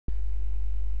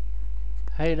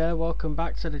Hey there, welcome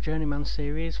back to the Journeyman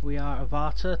series. We are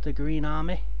Avarta, the Green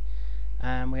Army,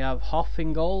 and we have Hoff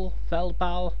in goal,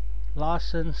 Feldball,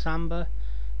 Larsen, Samba,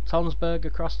 Tonsberg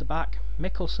across the back,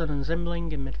 Mikkelsen and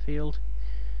Zimling in midfield,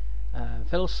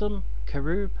 Vilsum,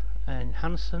 Karub and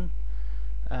Hansen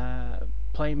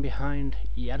playing behind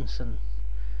Jensen.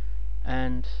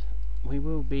 And we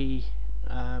will be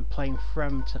playing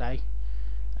Frem today,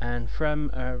 and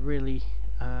Frem are a really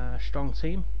strong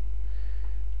team.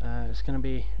 It's going to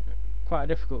be quite a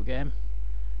difficult game,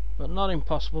 but not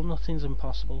impossible. Nothing's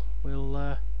impossible.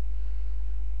 We'll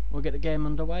get the game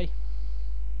underway.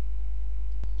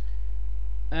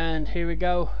 And here we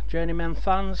go, Journeyman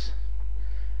fans.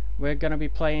 We're going to be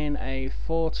playing a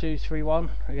 4-2-3-1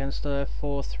 against a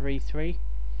 4-3-3.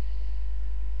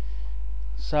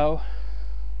 So,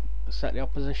 set the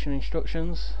opposition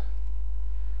instructions,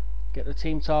 get the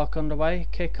team talk underway,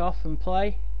 kick off and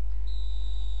play.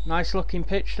 Nice looking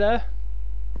pitch there.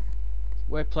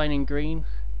 We're playing in green,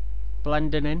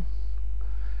 blending in.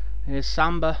 Here's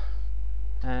Samba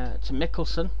to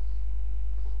Mikkelsen,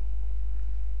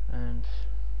 and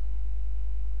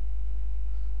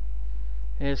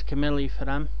here's Camilli for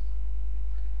them.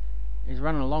 He's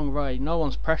running a long way, no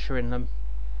one's pressuring them.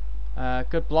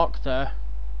 Good block there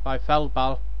by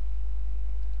Feldball.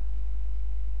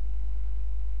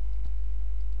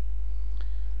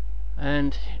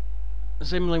 And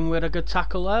Zimling with a good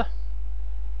tackle there.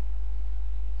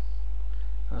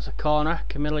 That's a corner.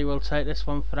 Camilli will take this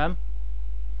one for them.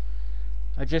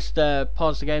 I just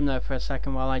paused the game there for a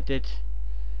second while I did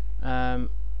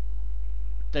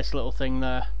this little thing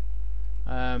there,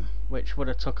 which would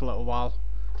have took a little while.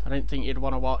 I didn't think you'd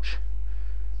want to watch.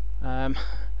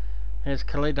 Here's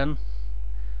Kalidin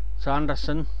to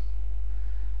Anderson.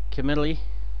 Camilli.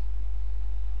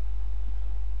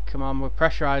 Come on, we're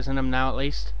pressurising them now at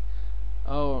least.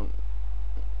 Oh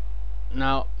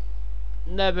no,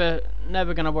 never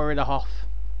gonna worry the Hoff.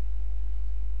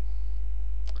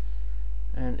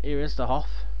 And here is the Hoff,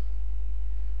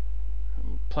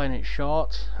 playing it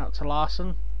short out to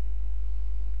Larsen,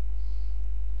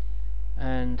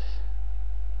 and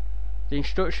the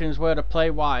instructions were to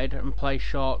play wide and play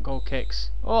short goal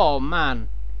kicks. Oh man,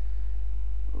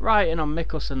 right in on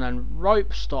Mikkelsen then.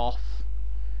 Roipstoff,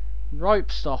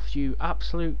 you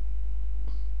absolute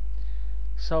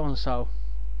so and so.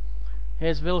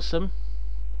 Here's Vilsum,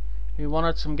 who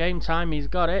wanted some game time. He's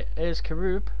got it. Here's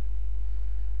Karub.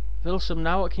 Vilsum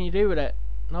now, what can you do with it?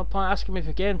 No point asking me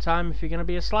for game time if you're going to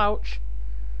be a slouch.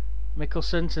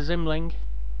 Mikkelsen to Zimling.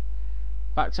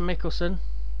 Back to Mikkelsen.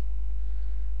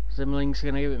 Zimling's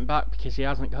going to give it back because he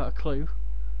hasn't got a clue.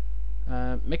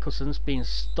 Mikkelsen's being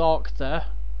stalked there.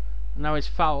 And now he's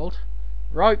fouled.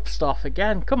 Roipstoff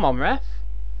again. Come on, ref.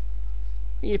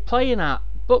 What are you playing at?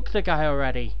 Book the guy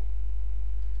already.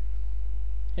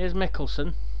 Here's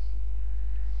Mikkelsen.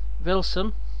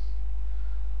 Vilsum.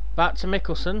 Back to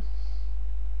Mikkelsen.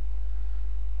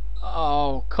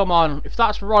 Oh, come on. If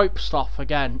that's Roipstoff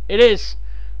again. It is.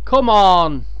 Come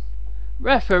on.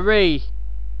 Referee.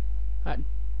 That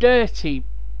dirty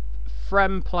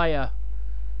Frem player.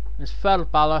 There's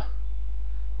Feldballer.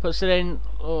 Puts it in.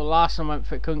 Oh, Larsen went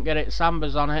for it. Couldn't get it.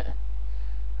 Samba's on it.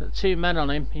 Got two men on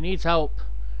him. He needs help.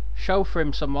 Show for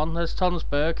him someone. There's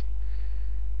Tonsberg,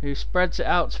 who spreads it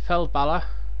out to Feldballer.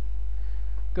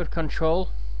 Good control.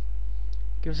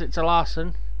 Gives it to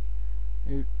Larsen,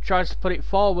 who tries to put it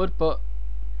forward, but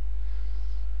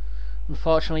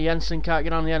unfortunately Jensen can't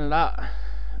get on the end of that.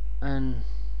 And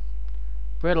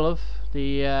Bridlov,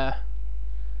 the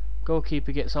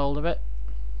goalkeeper, gets hold of it.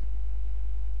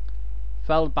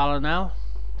 Feldballer now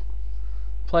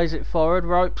plays it forward.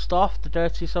 Roipstoff, the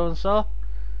dirty so-and-so,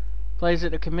 plays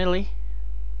it to Camilli.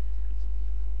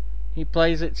 He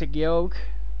plays it to Georg,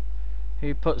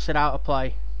 who puts it out of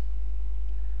play.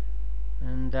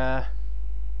 And are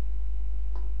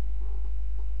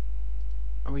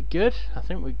we good? I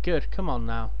think we're good. Come on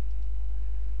now.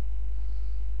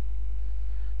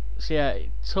 So yeah, it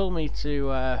told me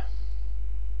to I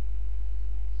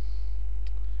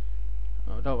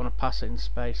don't want to pass it in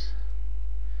space.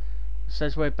 It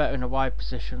says we're better in the wide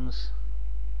positions.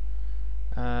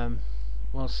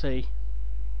 We'll see.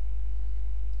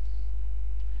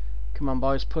 Come on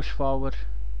boys, push forward.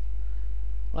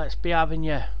 Let's be having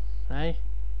you, eh?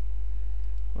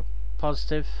 We're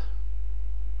positive.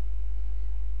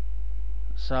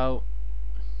 So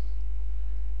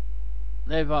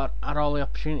they've had all the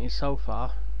opportunities so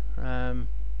far,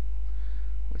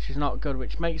 which is not good,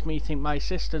 which makes me think my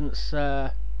assistant's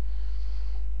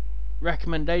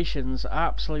recommendations are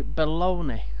absolute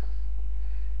baloney.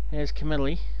 Here's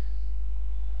Camilli.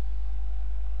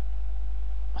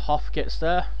 Hoff gets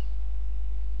there.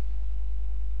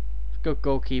 Good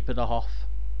goalkeeper, the Hoff.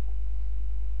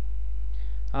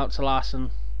 Out to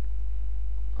Larson.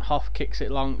 Hoff kicks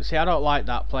it long. See, I don't like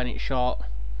that, playing it short.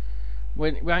 We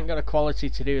ain't got the quality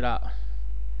to do that.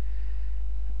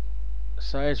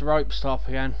 So here's rope stop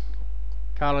again.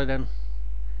 Carliden.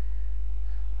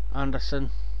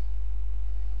 Anderson.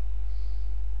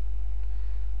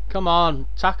 Come on,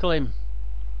 tackle him.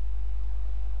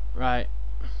 Right.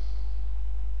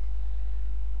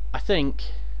 I think.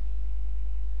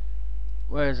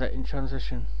 Where is it in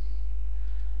transition?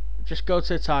 Just go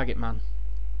to the target man.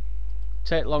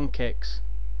 Take long kicks.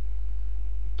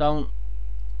 Don't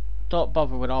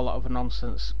bother with all that other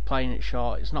nonsense. Playing it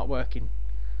short. It's not working.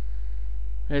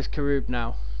 There's Karub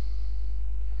now.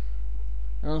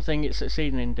 The only thing it's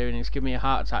succeeding in doing is giving me a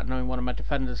heart attack knowing one of my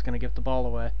defenders is going to give the ball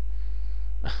away.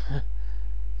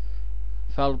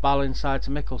 Fell ball inside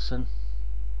to Mikkelsen.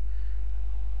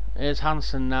 Here's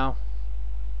Hansen now,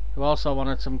 who also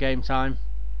wanted some game time.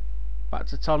 Back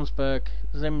to Tonsberg,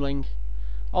 Zimling.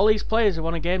 All these players who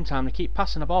want game time, they keep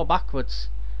passing the ball backwards.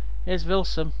 Here's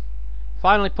Wilson.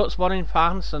 Finally puts one in for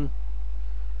Hansen.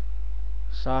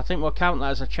 So I think we'll count that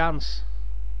as a chance.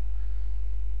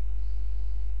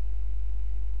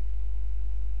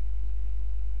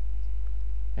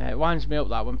 Yeah, it winds me up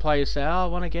that when players say, oh, I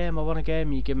want a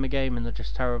game, you give them a game and they're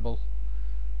just terrible.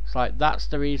 It's like, that's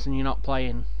the reason you're not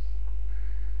playing.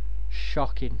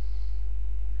 Shocking.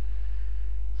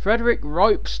 Frederick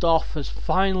Ropstoff has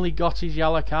finally got his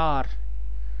yellow card.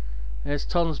 There's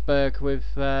Tonsberg with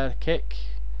kick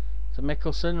to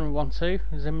Mikkelsen, 1-2,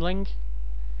 Zimling.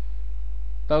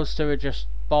 Those two are just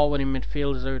ball winning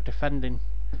midfielders who are defending,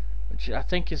 which I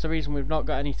think is the reason we've not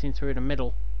got anything through the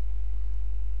middle.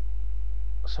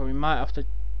 So we might have to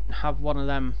have one of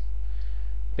them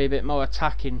be a bit more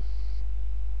attacking.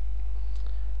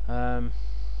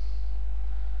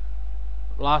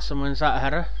 Larson wins that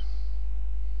header.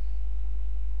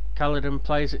 Caledon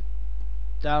plays it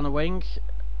down the wing.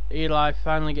 Eli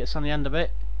finally gets on the end of it.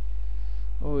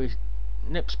 Oh, he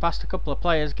nips past a couple of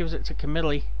players, gives it to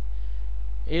Camilli.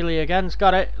 Eli again's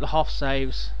got it. The Hoff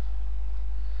saves.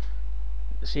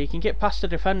 So you can get past the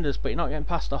defenders, but you're not getting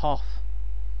past the Hoff.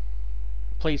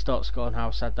 Please don't score now,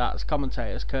 I said that. It's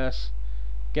commentator's curse.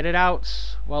 Get it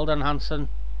out. Well done, Hansen.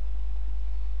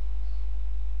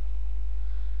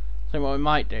 I think what we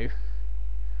might do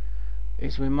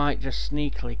is we might just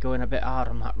sneakily go in a bit hard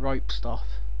on that rope stuff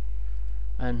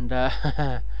and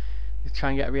try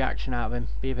and get a reaction out of him.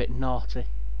 Be a bit naughty.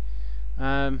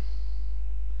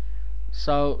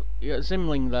 So you got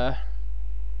Zimling there.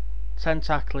 10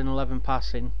 tackling, 11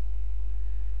 passing.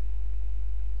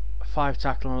 5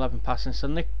 tackling, 11 passing.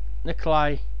 So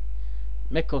Nikolai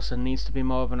Mikkelsen needs to be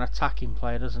more of an attacking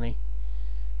player, doesn't he?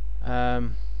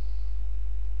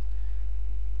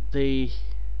 The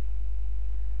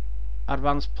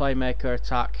advanced playmaker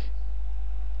attack.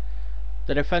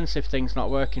 The defensive thing's not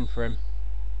working for him.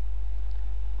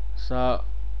 So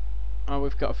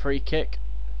we've got a free kick.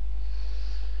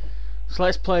 So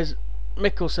let's play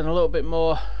Mikkelsen a little bit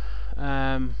more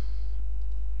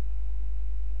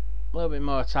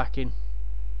attacking.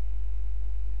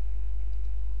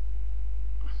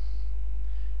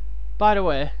 By the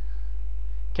way,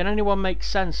 can anyone make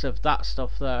sense of that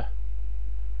stuff there?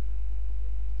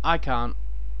 I can't.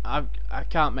 I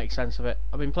can't make sense of it.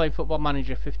 I've been playing Football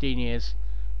Manager 15 years.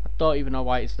 I don't even know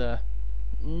why it's there.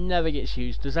 Never gets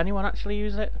used. Does anyone actually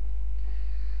use it?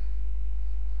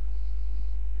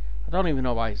 I don't even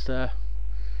know why it's there.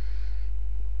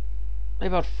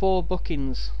 They've had 4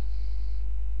 bookings.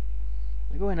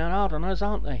 They're going on hard on us,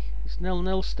 aren't they? It's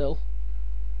 0-0 still.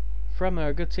 Frem are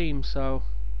a good team, so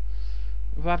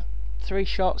we've had 3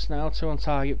 shots now, 2 on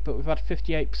target, but we've had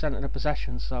 58% of the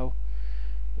possession, so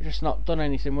we've just not done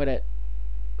anything with it.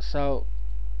 So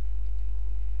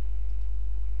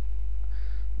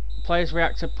players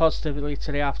reacted positively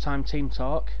to the half-time team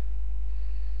talk.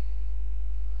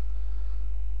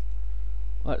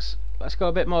 Let's go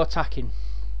a bit more attacking.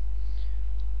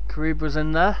 Karib was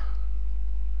in there.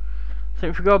 I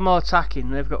think if we go more attacking,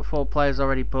 they've got 4 players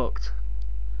already booked,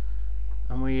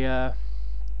 and we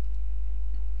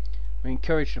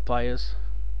encourage the players.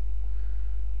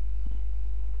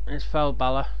 It's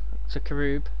Feldballer to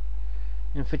Karub.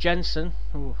 In for Jensen.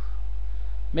 Ooh.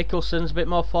 Mikkelsen's a bit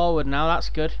more forward now, that's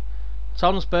good.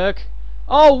 Tonsberg.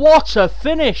 Oh, what a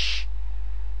finish!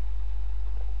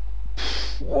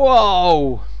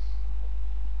 Whoa!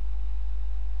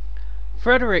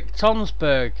 Frederick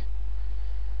Tonsberg,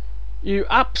 you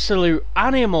absolute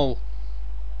animal.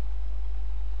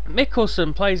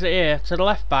 Mikkelsen plays it here to the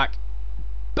left back.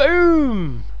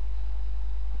 Boom!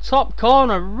 Top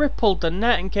corner, rippled the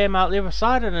net and came out the other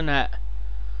side of the net.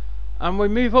 And we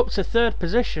move up to 3rd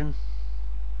position.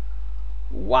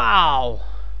 Wow!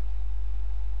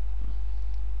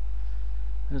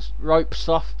 As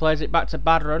Ropestov plays it back to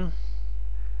Badron.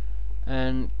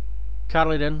 And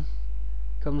Carliden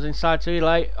comes inside too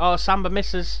late. Oh, Samba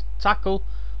misses. Tackle.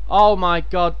 Oh my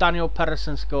god, Daniel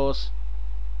Pedersen scores.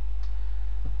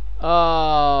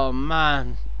 Oh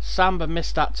man, Samba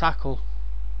missed that tackle.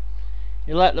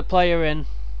 He let the player in.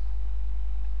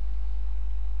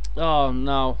 Oh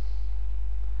no.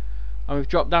 And we've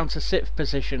dropped down to 6th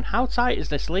position. How tight is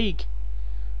this league?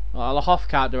 Well, the Hoff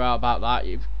can't do out about that.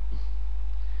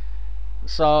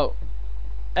 So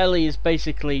Ellie is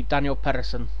basically Daniel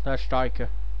Pedersen, their striker.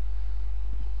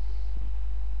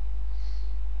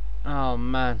 Oh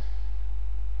man.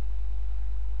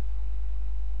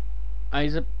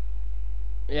 He's a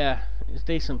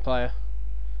decent player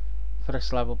for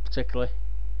this level particularly.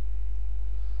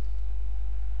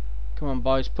 Come on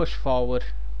boys, push forward.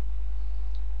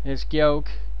 Here's Georg,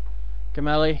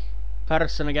 Gamelli,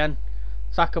 Pedersen again.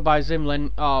 Tackle by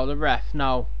Zimlin. Oh, the ref,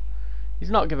 no.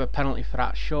 He's not give a penalty for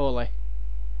that, surely.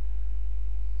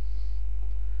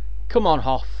 Come on,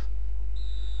 Hoff.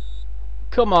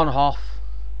 Come on, Hoff.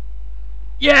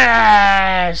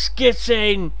 Yes! Get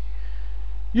in!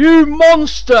 You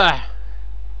monster!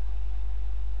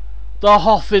 The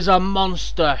Hoff is a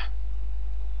monster.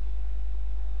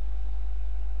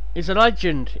 He's a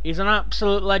legend. He's an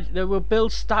absolute legend. They will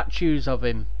build statues of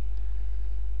him.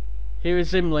 Here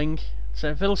is Zimling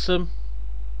to Vilsum.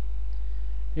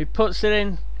 He puts it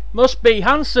in. Must be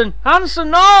Hansen.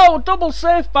 Hansen, no! Double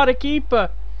save by the keeper.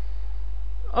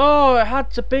 Oh, it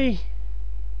had to be.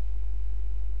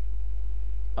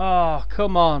 Oh,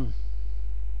 come on.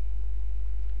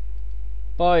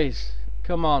 Boys,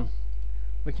 come on.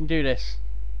 We can do this.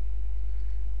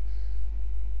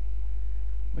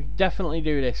 We can definitely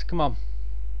do this. Come on.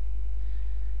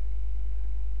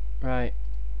 Right.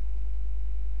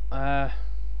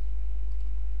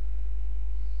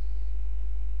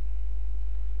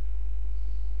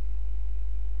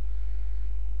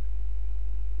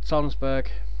 Sonsberg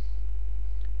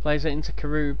plays it into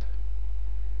Karub.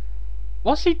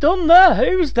 What's he done there?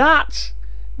 Who's that?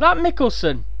 That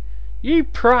Mikkelsen. You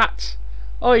prat.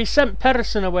 Oh, he sent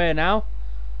Pedersen away now.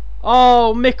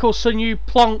 Oh, Mikkelsen, you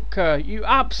plonker. You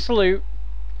absolute...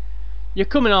 You're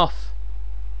coming off.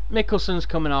 Mikkelsen's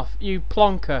coming off. You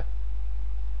plonker.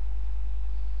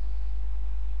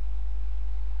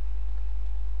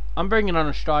 I'm bringing on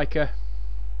a striker.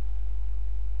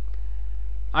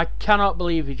 I cannot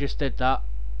believe he just did that.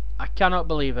 I cannot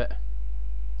believe it.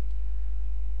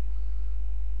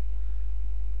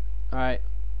 Alright.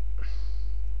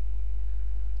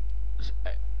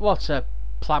 What a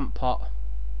plant pot.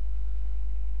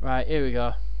 Right, here we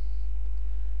go.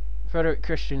 Frederick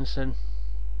Christensen.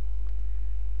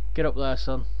 Get up there,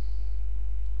 son.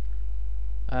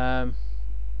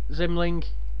 Zimling.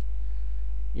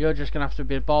 You're just going to have to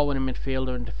be a ball-winning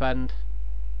midfielder and defend.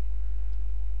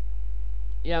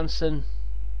 Janssen.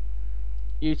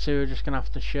 You two are just going to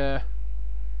have to share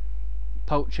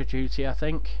poacher duty, I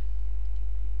think.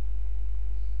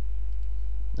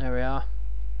 There we are.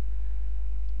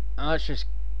 And let's just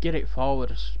get it forward.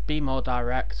 Just be more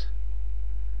direct.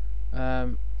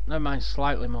 Never mind,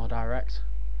 slightly more direct.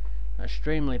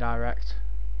 Extremely direct.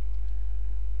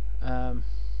 And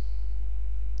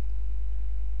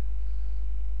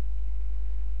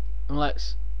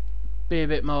let's be a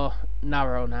bit more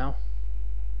narrow now.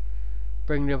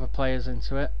 Bring the other players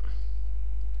into it.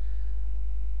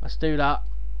 Let's do that.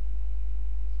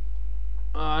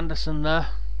 Oh, Anderson there.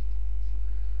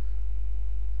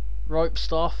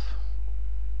 Ropestov.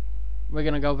 We're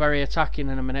going to go very attacking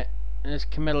in a minute. There's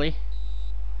Camilli.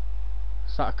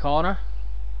 Is that a corner?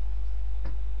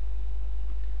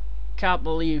 Can't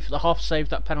believe the Hoff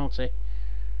saved that penalty.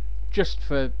 Just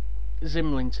for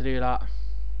Zimling to do that.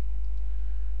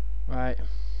 Right.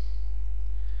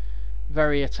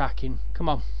 Very attacking. Come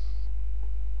on.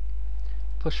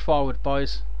 Push forward,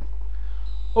 boys.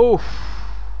 Oof.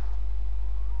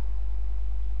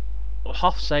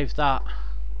 Hoff saved that.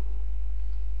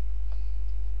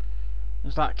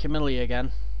 There's that Camilli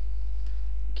again.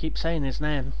 Keep saying his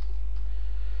name.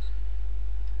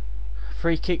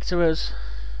 Free kick to us.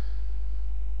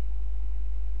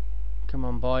 Come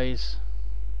on, boys.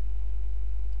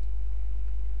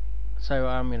 I'll tell you what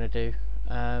I'm going to do.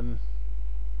 I'm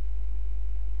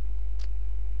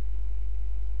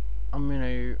going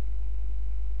to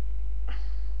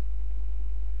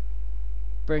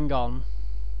bring on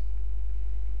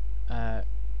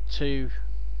 2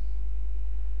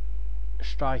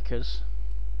 strikers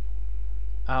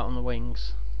out on the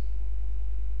wings.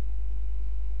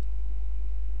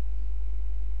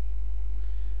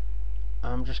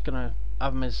 I'm just gonna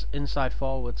have him as inside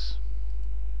forwards.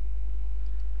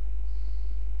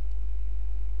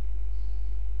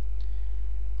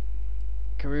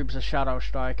 Karub's a shadow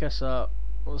striker, so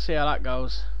we'll see how that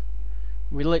goes.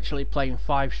 We're literally playing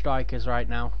 5 strikers right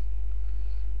now,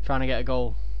 trying to get a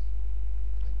goal.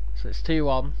 So it's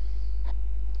 2-1.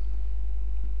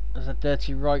 There's a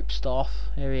dirty Ropestorff.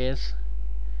 Here he is.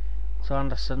 So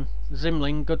Anderson.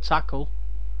 Zimling, good tackle.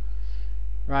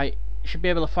 Right, should be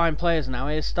able to find players now.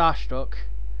 Here's Starstruck.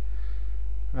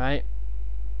 Right.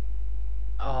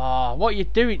 Oh, what are you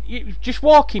doing? You're just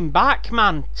walking back,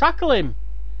 man. Tackle him.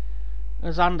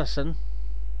 There's Anderson.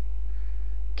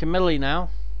 Camilli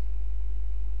now.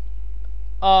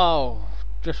 Oh,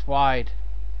 just wide.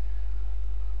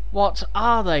 What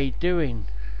are they doing?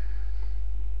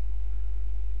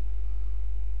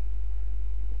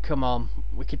 Come on,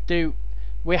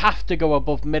 we have to go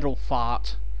above middle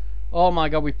fart. Oh my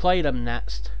god, we play them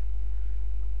next.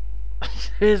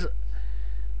 Here's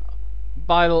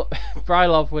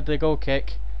Brylov with the goal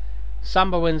kick.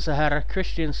 Samba wins the header.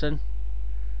 Christiansen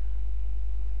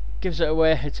gives it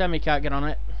away. Hitemi can't get on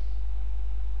it.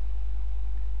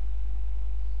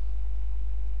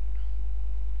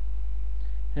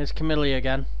 Here's Camilli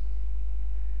again.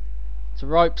 To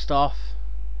Ropestorff.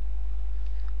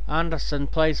 Anderson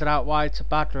plays it out wide to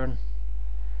Badran.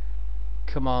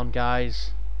 Come on,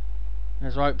 guys.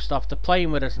 There's Ropestorff. They're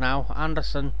playing with us now.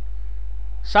 Anderson.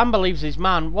 Samba leaves his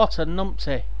man. What a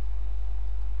numpty.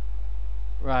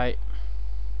 Right.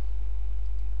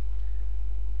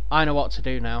 I know what to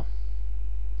do now.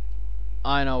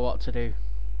 I know what to do.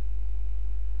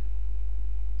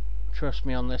 Trust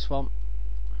me on this one.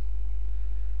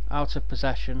 Out of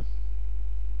possession.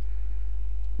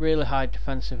 Really high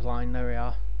defensive line. There we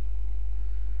are.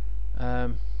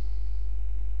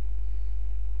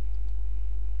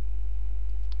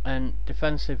 And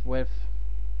defensive width.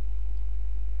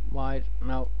 Wide.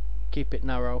 No. Keep it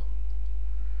narrow.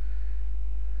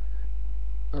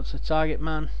 That's a target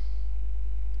man.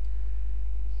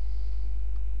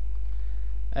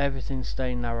 Everything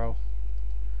staying narrow.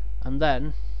 And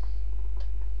then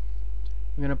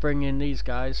I'm going to bring in these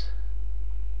guys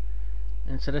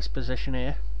into this position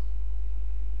here,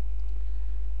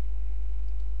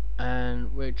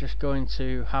 and we're just going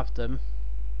to have them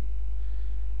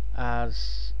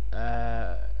as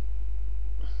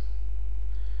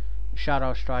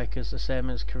shadow strikers, the same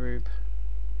as Karub.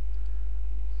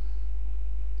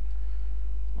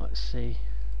 Let's see,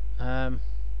 and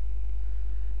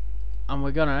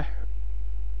we're gonna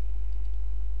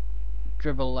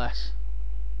dribble less.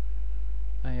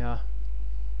 There you are.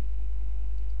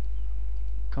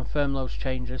 Confirm those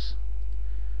changes.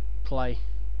 Play.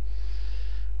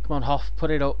 Come on, Hoff,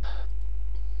 put it up.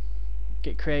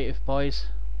 Get creative, boys.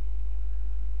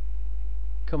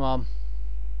 Come on.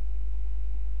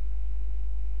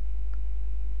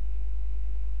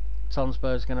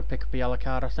 Tonsberg's going to pick up a yellow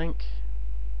card, I think.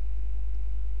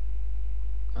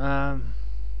 Yeah,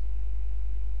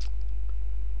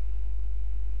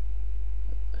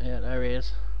 there he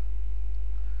is.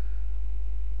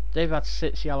 They've had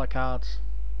 6 yellow cards.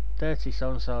 Dirty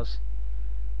so-and-sos.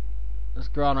 There's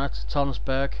Groner to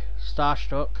Tonsberg.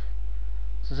 Starstruck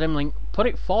to Zimling. Put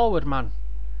it forward, man.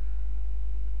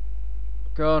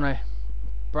 Groner.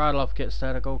 Brylov gets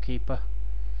there, the goalkeeper.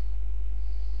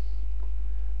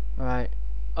 Right.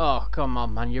 Oh, come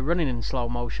on, man. You're running in slow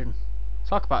motion.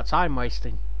 Talk about time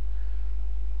wasting.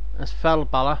 There's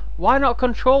Feldballer. Why not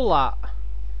control that?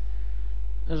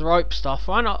 There's Ropestorff.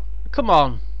 Why not? Come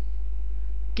on.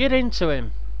 Get into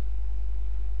him.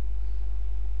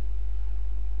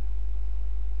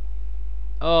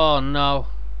 Oh no.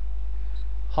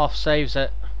 Hoff saves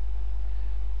it.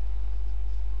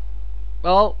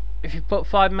 Well, if you put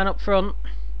 5 men up front,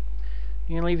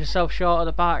 you can leave yourself short at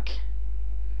the back.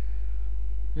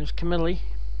 There's Camilli.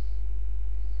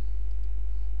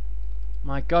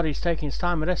 My god, he's taking his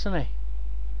time with this, isn't he?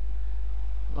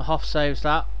 Well, Hoff saves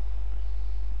that.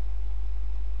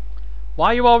 Why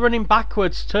are you all running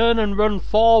backwards? Turn and run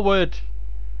forward.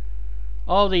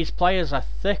 All these players are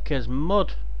thick as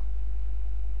mud.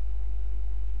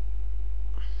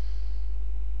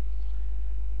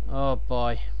 Oh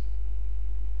boy.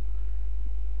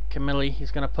 Camilli,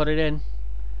 he's going to put it in.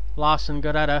 Larson,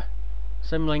 good header.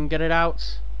 Zimling, get it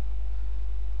out.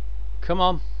 Come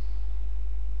on.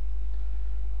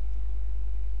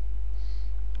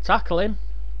 Tackle him.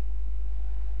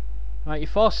 Right, you're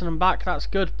forcing them back, that's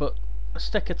good, but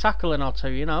stick a tackle in or two,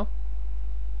 you know.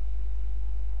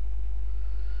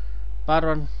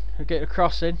 Badran, he'll get a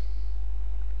cross in.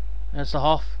 There's the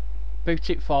Hoff. Boot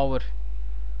it forward.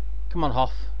 Come on,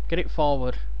 Hoff. Get it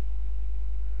forward.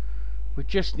 We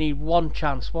just need one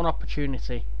chance, one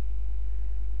opportunity.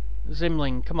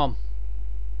 Zimling, come on.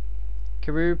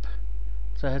 Karub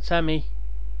to Hatemi.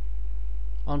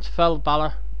 On to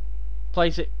Feldballer.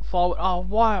 Plays it forward. Oh,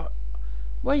 wow.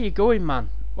 Where are you going, man?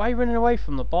 Why are you running away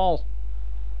from the ball?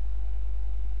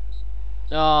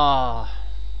 Ah.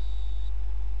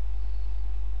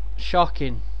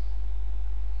 Shocking.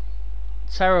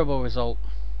 Terrible result.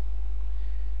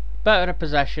 Better the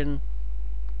possession.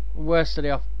 Worst of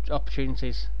the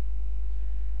opportunities.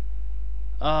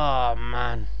 Oh,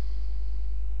 man.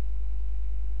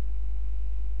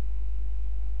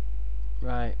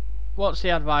 Right. What's the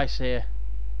advice here?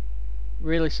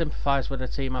 Really sympathise with the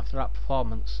team after that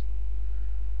performance.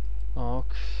 Oh,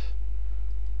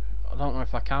 I don't know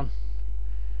if I can.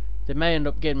 They may end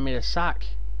up getting me the sack.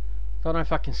 Don't know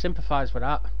if I can sympathise with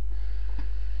that.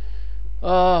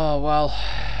 Oh, well.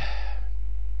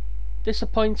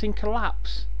 Disappointing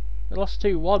collapse. They lost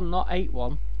 2-1, not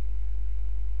 8-1.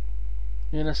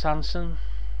 Jonas Hansen.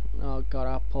 Oh god,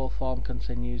 our poor form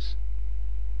continues.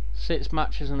 6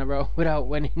 matches in a row without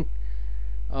winning.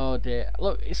 Oh dear.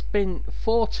 Look, it's been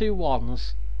 4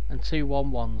 2-1s and 2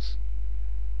 1-1s.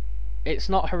 It's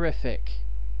not horrific.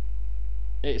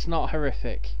 It's not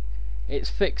horrific.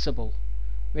 It's fixable.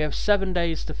 We have 7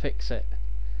 days to fix it.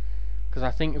 Because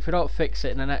I think if we don't fix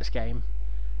it in the next game,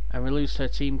 and we lose to a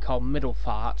team called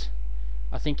Middelfart,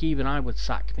 I think even I would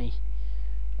sack me.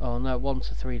 Oh no,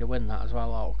 1-3 to win that as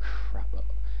well. Oh crap.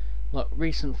 Look,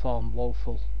 recent form,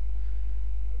 woeful.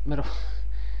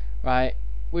 Right,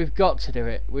 we've got to do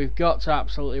it. We've got to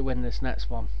absolutely win this next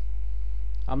one.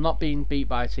 I'm not being beat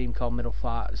by a team called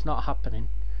Middelfart. It's not happening.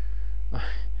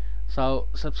 So,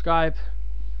 subscribe,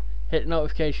 hit the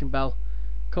notification bell,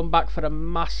 come back for the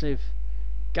massive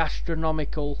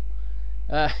gastronomical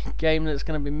game that's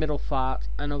going to be Middelfart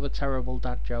and other terrible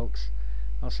dad jokes.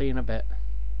 I'll see you in a bit.